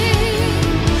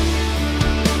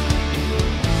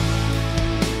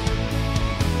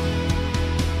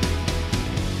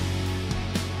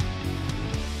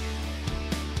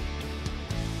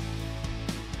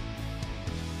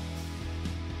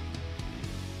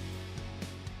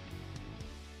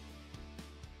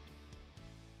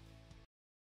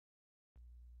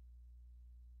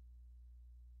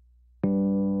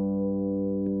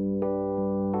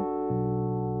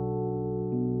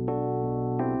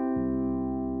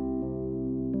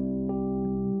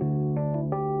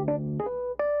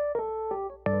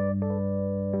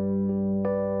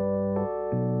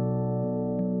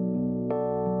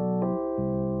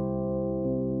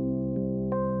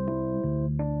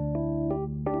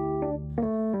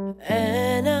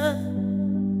Anna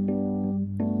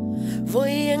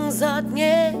vui anh giat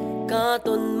nghe cả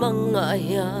tuần măng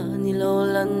ngại ni lo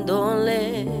lan đón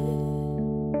lệ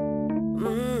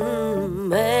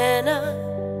Anna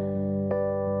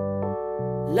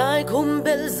lại khum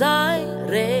bel dài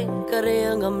re cả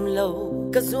re ngầm lâu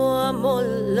cả xua mol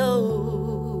lâu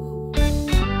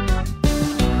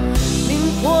mình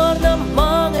qua năm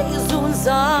mang ngày run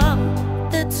ra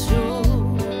tết chu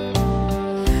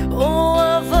ô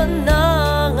vẫn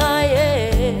na ngay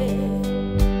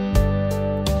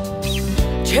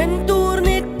trên tour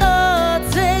ni ta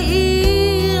sẽ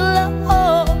ila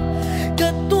o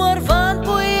cái tour van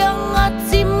bôi ang at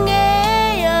sim nghe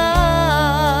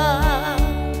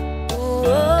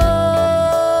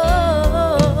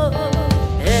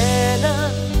ena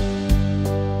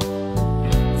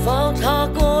vào tha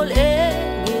cô lẽ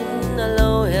nhìn na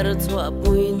lâu her chua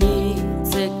bui ni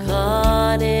sẽ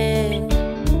khane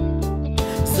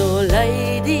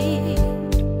lại đi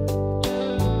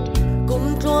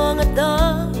cùng chuông ta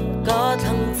cả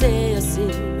thằng dê xin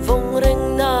phong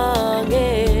reng na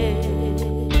nghe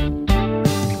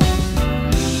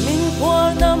mình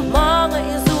qua năm mang ngày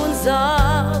run ra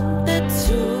tết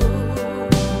chu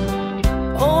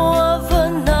ô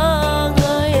vẫn na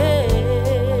ngày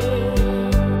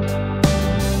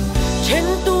trên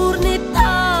tour ni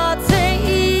ta sẽ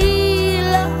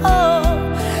ila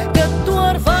cái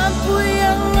tour van bui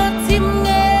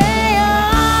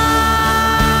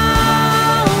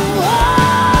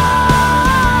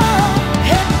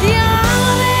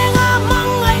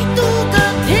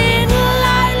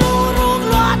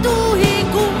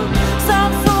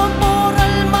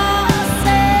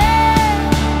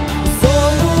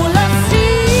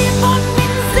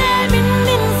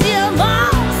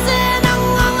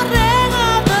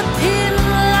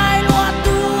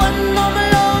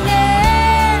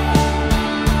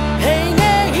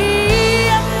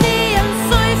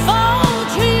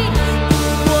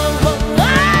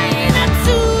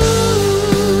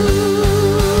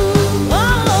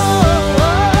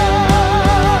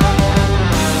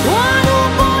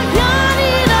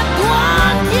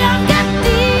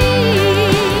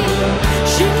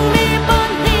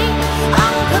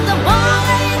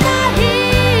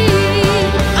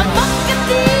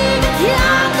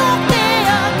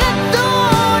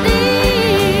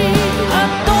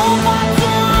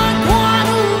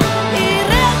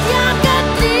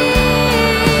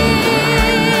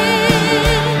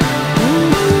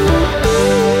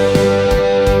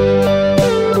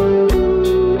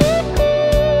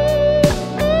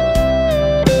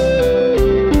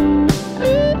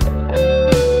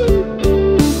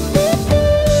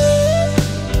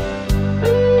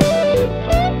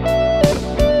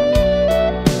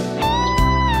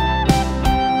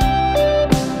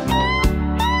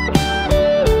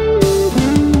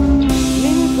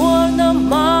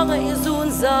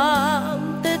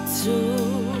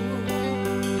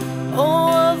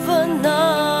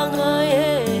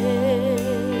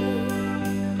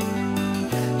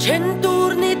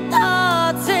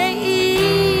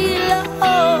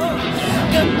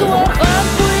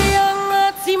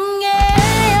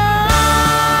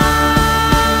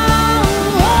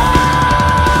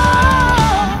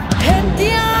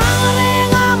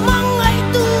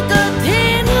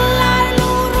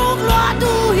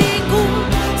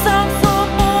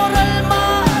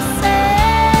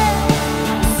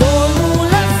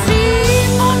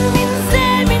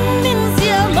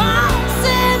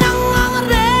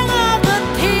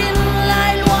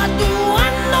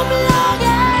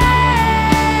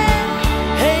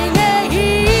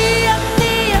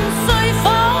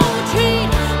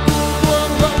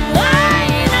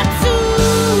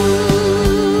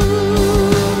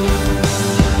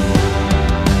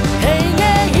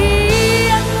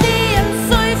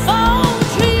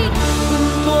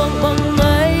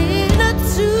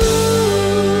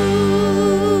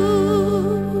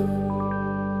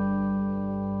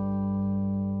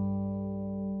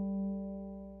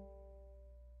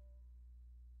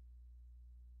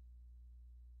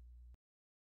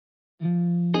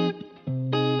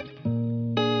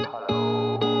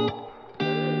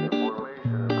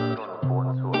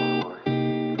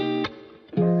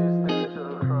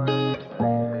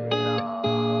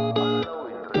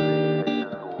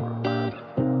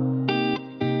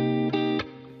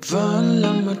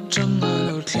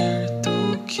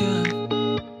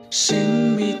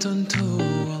xin mi tuân thủ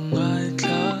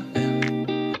Ngaithla em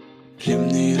lim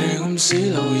ni re hum si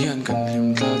lo yan kan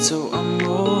lim ta châu âm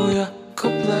moya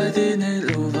khóc lại đi nay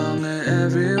lu vang ngày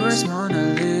everywhere's Mona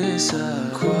Lisa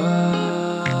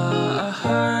qua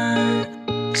hai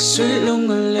suy lung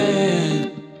lên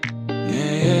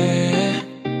nghe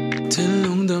thiên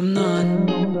lung đâm nan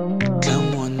cao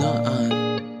muôn na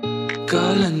an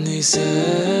cả lần này sẽ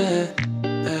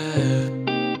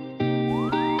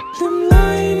lim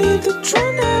lại đi từ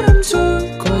trốn em chưa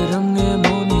coi đam nghe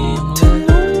mô ni thiên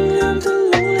lung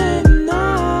lên na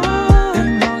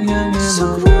em mong nhà nghe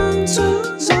mô rang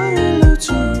chân dài lâu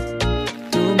chưa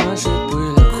tu mà sẽ bùi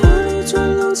là khoa đi cho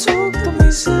lâu chốc tâm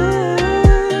hay sẽ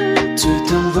chưa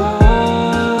thầm vã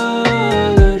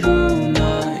là ru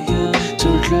na ya cho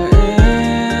lại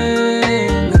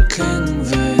em ngắt khen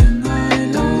về ngày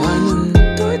lâu anh luôn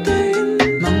tối tên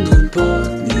mang đồn bọt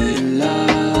như là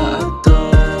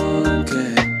to kề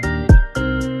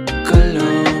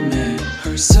kalome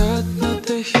her sad na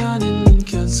te hianin min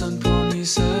kian san poni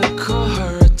se kho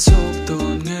her chok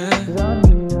don nge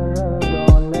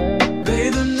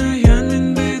beidon na hian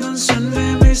min beidon san ve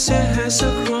mi se he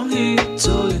sak rong hi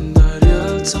cholin da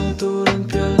rial chang turan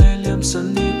pial le liam san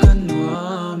ni kan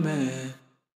wa me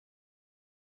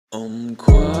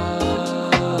qua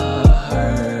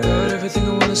her but everything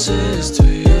I wanna say is to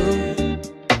you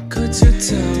could you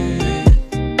tell me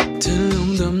thiên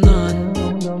lung đâm nan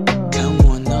cao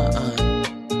muôn na an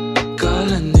cả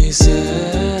lần này sẽ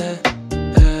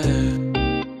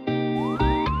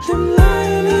lim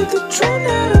lại đi từ trốn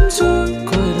em chưa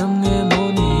coi đam nghe mô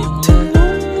ni thiên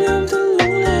lung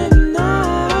lên na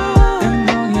em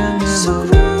mong nhà nghe mô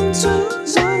rang chân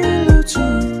dài lâu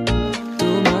chưa tu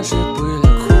mà sẽ bùi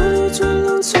là khoa đi cho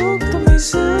lâu chốc tâm hay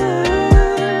sẽ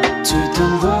chưa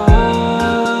thầm vã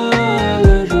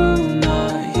là ru na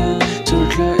ya cho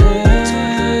lại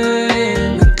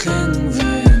em ngắt khen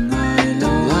về ngày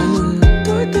lâu anh luôn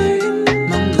tối tên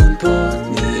mang đồn bọt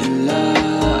như là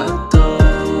to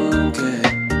kề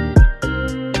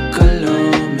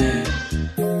kalome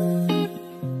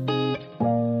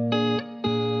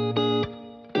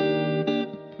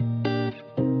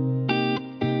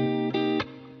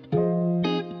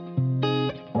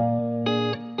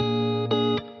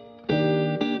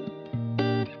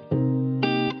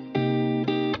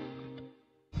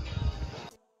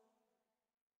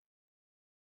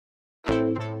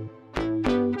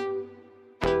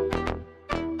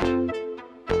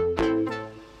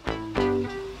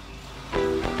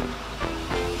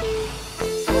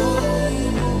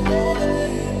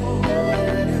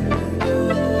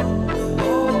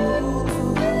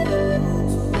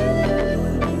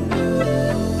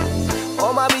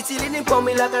Oma biti lini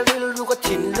pomi la ka ril ru ka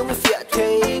tin lung fia te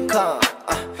ka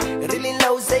rilin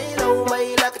lau zai lau mai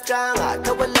la ka changa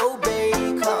ta wa lau be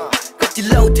ka ka ti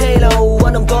lau te lau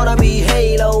and I'm gonna be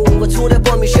halo wa chu de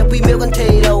pomi ship we milk and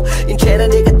tail in chera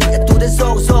ne ka ti tu de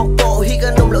sok sok po hi ka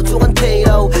nom lau chu kan tail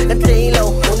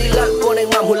oni la ko ne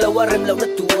ngam hu lau wa rem lau na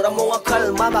tu ra mo wa khal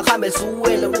ma ma kha me su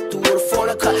we lau na tu for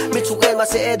la kha me chu ke ma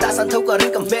se da san thau ka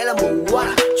rin ka me la mo wa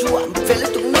chu am fe le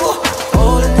tu no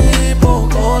all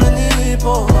I need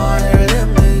for I am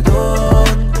made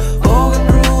on Hogan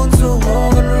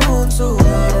run so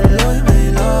I loi me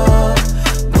la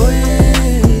boy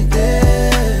de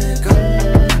kan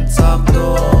sak do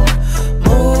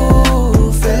mo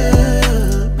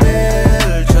fel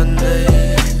bel chan nei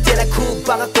tela khu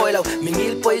banga koi lau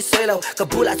mingil poi soi lau ka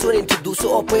bula chunin tu du so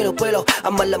o poi lau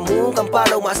amala mu kan pa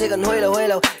lau ma se kan hoi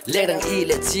lau le dang i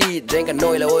le chi drink kan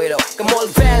noi lau ka mol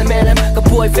vel menem ka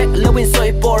boy vet lawin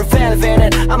soi por vel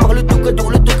venen amang lu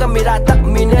tu ka mira tak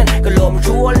minen ka lom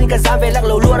ruol ni ka za ve lak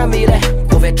lo lu ra mi le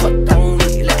ko ve thot tang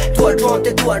mi le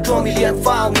tuar dron mi lian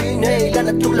fa mi nei lan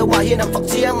tu la wa hian am fak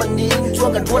chiang man ning chuan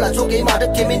kan rola chu ke ma da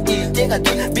ke min ti te ka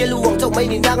ti bia lu wang chau mai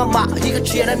ni na ga ma hi ka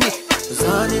chian an mi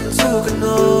zanin su kan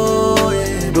noi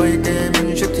boy te min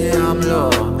shak thiam lo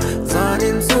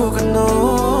zanin su kan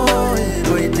noi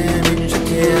boy te min shak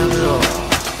thiam lo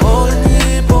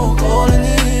all I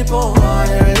need for I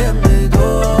am made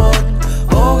on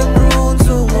Hogan run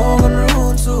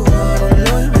so I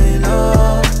loi me la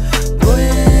boy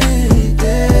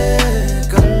te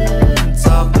kan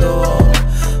sak do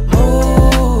mo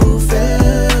fel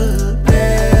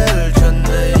bel chan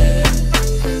nei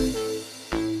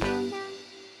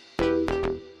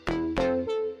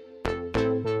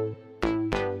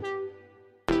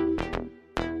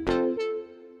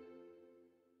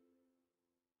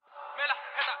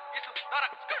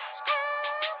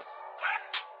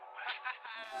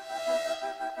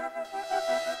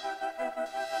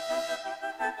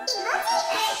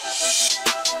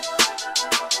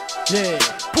Yeah,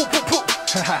 poo poo poo.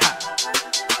 23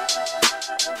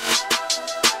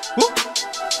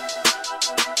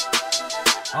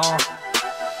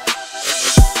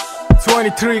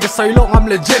 cái xây lộ ngâm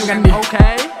legend gan đi.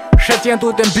 Okay. Sẽ chen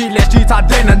tu tem beat le chi ta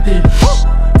den nanti.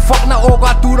 Fuck na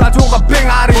oga tu ra chung ka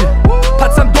bengari.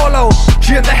 Pat san dolo,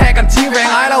 chien ta hack kan chi veng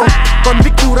ai lo. Kon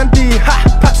victor nanti, ha,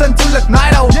 pat san tu lek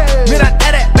nai lo. Miran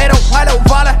edit, pero ai lo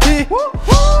vala hi.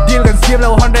 Deal kan siam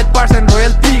lo 100%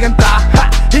 royalty kan ta. Ha,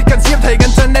 hit kan siam thai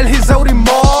kan channel hi zo ri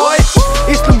moi.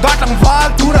 Islum dat lang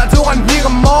val tu ra chung kan bi ka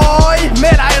moi.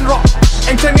 Made iron rock,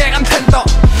 anh chen nghe kan ten to.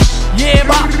 Yeah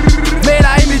ba, made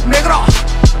I meet negro.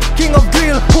 King of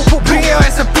drill, bring your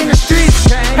ass up in the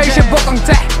streets. Hey, she book on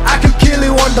tech, I can kill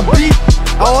you on the beat.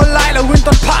 All line là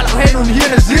Winton Park, là hen on here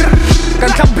là zir.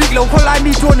 Cần chăm big lâu có lại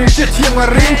mi chuột nên shit thiêng mà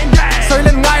ring. Xoay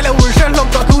lên ngay là ui sen lòng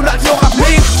tỏ tu đã vô gặp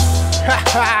mi.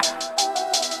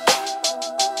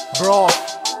 Bro,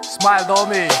 smile to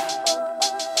me.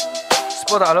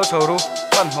 Spot alo choru,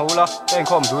 ban hau la,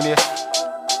 Thlankhawm du ni.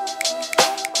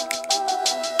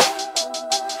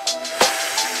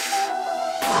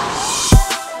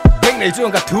 Này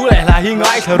chuông cả thú lại là hi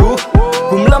ngãi thở ru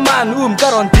cùng lâm man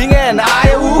cả ron tiếng nghe na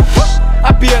ai u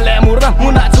a bia lẹ mù ra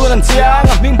mù nạ chuông lần chia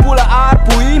ngắm minh pu là ar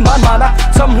pui man mana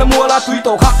xâm là mua là tui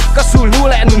tổ khắc cả sùi lu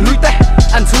lẹ nừng lui té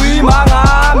ăn chui mà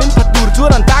ngà minh phật bùn chuông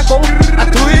lần ta cũng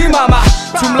ăn tui mà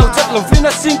chum lâu chất lâu vin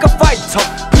là xin cả fight chọc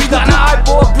tui đã na ai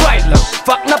po bright lâu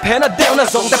phật na phe na đeo na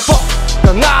rong ta po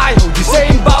cả ngai the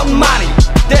same about money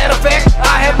that effect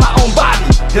I have my own body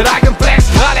that I can flex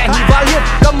ngà lẹ hi valiant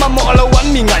cầm mà mò lâu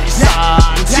ăn mi ngày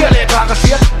chia lệ ra cái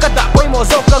shit, cắt đã quay màu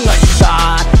dốc các ngày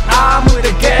sàn. I'm with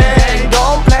the gang,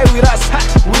 don't play with us.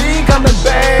 We come and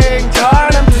bang,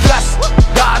 turn them to dust.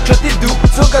 Đã cho tiết đủ,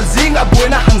 cho cả riêng à buổi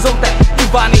na hàng dông tệ. Đi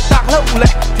vào này tạc lâu lệ,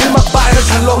 thì mà bài nó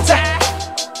chẳng lông chết.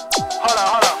 Hold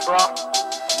on, bro.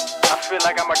 I feel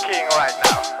like I'm a king right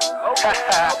now.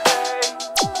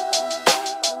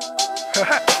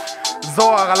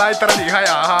 Do cái lại tao đi hay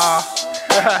à ha.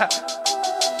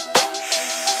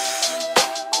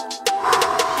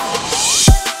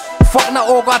 Fuck na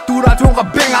oga tu ra chung ka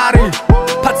bengari.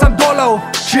 Pat san dolo,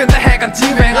 chien ta hack kan chi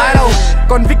veng ai lo.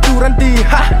 Kon victor nanti,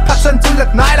 ha, pat san tu lek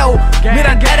nai lo.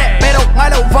 Miran get it, pero ai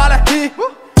lo vala hi.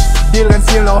 Deal kan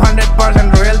siam lo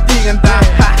 100%